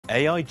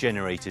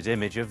AI-generated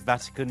image of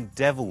Vatican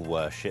devil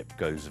worship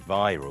goes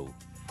viral.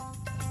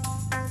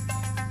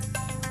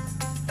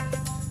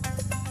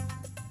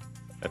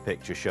 A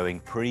picture showing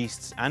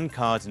priests and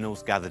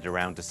cardinals gathered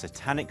around a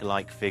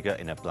satanic-like figure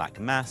in a black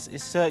mass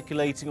is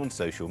circulating on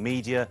social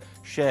media,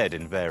 shared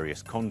in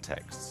various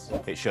contexts.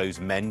 It shows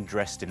men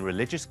dressed in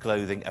religious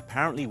clothing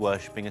apparently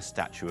worshipping a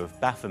statue of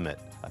Baphomet,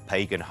 a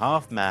pagan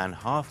half-man,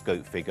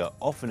 half-goat figure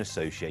often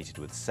associated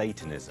with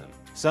Satanism.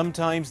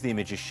 Sometimes the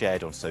image is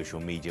shared on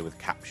social media with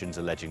captions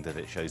alleging that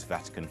it shows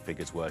Vatican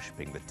figures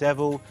worshipping the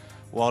devil,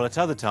 while at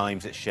other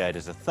times it's shared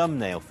as a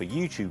thumbnail for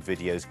YouTube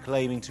videos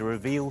claiming to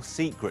reveal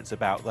secrets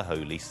about the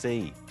Holy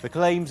See. The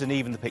claims and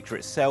even the picture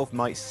itself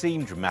might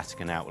seem dramatic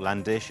and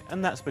outlandish,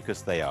 and that's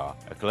because they are.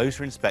 A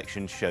closer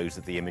inspection shows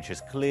that the image has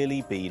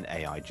clearly been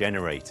AI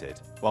generated.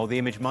 While the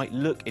image might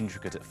look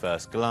intricate at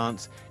first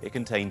glance, it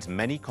contains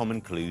many common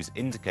clues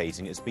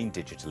indicating it's been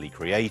digitally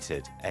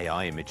created.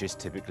 AI images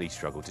typically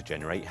struggle to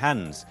generate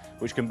hands,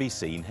 which can be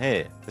seen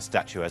here. The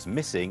statue has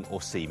missing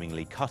or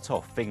seemingly cut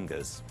off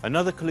fingers.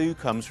 Another clue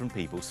comes from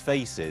people's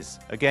faces.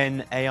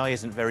 Again, AI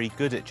isn't very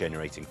good at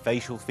generating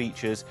facial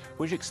features,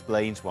 which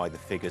explains why the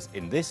figures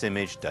in this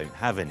image don't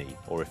have any,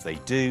 or if they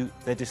do,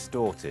 they're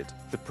distorted.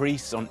 The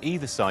priests on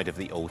either side of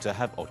the altar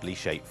have oddly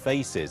shaped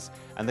faces,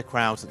 and the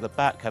crowds at the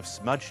back have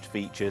smudged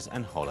features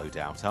and hollowed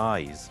out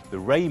eyes. The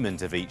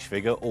raiment of each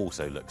figure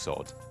also looks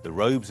odd. The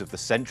robes of the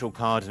central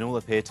cardinal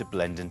appear to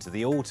blend into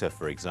the altar,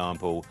 for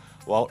example,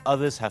 while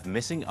others have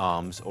missing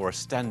arms or are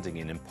standing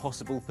in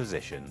impossible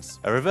positions.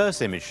 A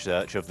reverse image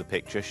search of the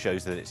picture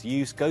shows that its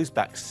use goes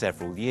back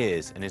several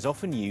years and is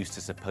often used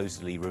to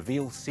supposedly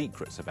reveal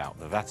secrets about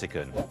the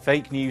Vatican.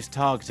 Fake news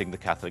targeting the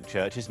Catholic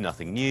Church is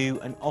nothing new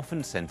and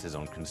often centers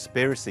on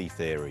conspiracy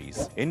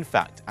theories. In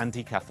fact,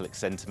 anti-Catholic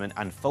sentiment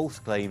and false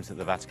claims that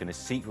the Vatican is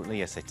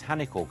secretly a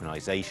satanic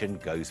organization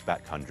goes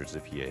back hundreds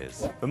of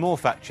years. For more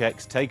fact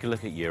checks, take a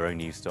look at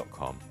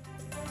Euronews.com.